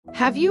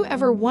Have you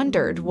ever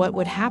wondered what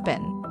would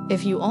happen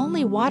if you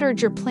only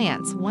watered your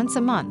plants once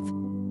a month?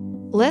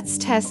 Let's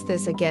test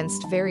this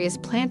against various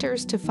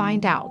planters to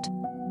find out.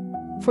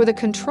 For the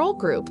control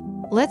group,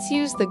 let's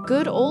use the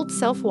good old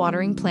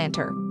self-watering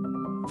planter.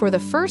 For the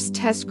first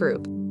test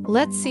group,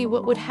 let's see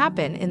what would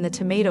happen in the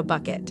tomato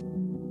bucket.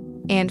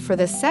 And for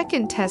the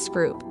second test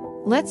group,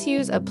 let's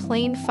use a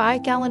plain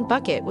 5-gallon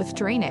bucket with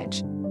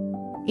drainage.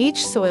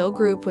 Each soil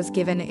group was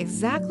given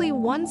exactly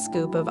 1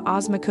 scoop of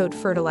Osmocote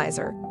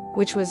fertilizer,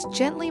 which was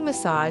gently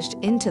massaged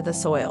into the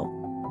soil.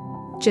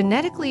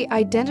 Genetically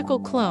identical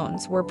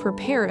clones were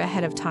prepared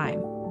ahead of time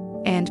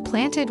and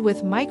planted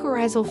with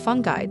mycorrhizal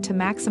fungi to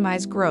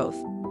maximize growth.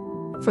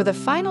 For the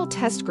final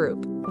test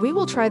group, we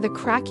will try the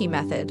cracky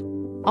method,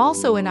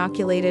 also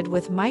inoculated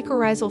with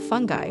mycorrhizal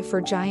fungi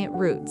for giant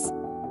roots.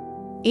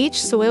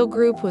 Each soil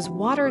group was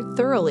watered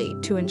thoroughly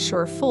to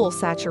ensure full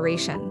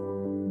saturation.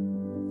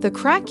 The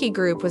cracky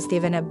group was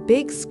given a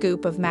big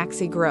scoop of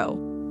Maxi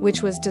Grow,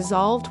 which was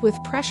dissolved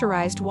with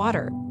pressurized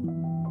water.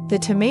 The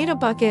tomato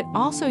bucket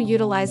also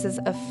utilizes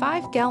a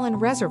 5-gallon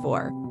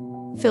reservoir,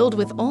 filled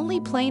with only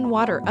plain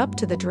water up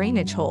to the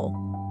drainage hole.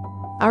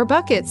 Our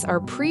buckets are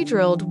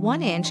pre-drilled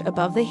 1 inch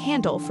above the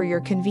handle for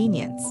your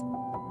convenience.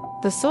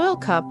 The soil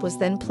cup was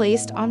then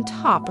placed on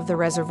top of the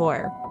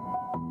reservoir.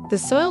 The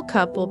soil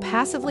cup will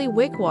passively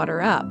wick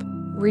water up,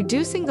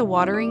 reducing the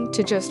watering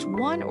to just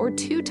 1 or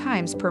 2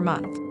 times per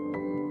month.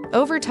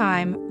 Over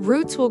time,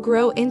 roots will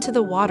grow into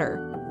the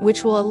water,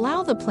 which will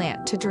allow the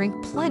plant to drink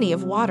plenty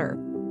of water.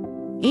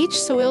 Each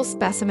soil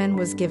specimen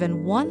was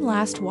given 1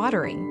 last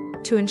watering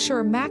to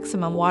ensure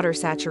maximum water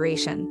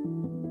saturation.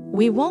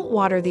 We won't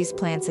water these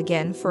plants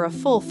again for a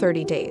full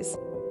 30 days.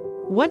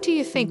 What do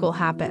you think will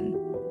happen?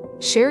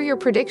 Share your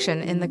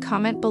prediction in the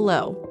comment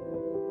below.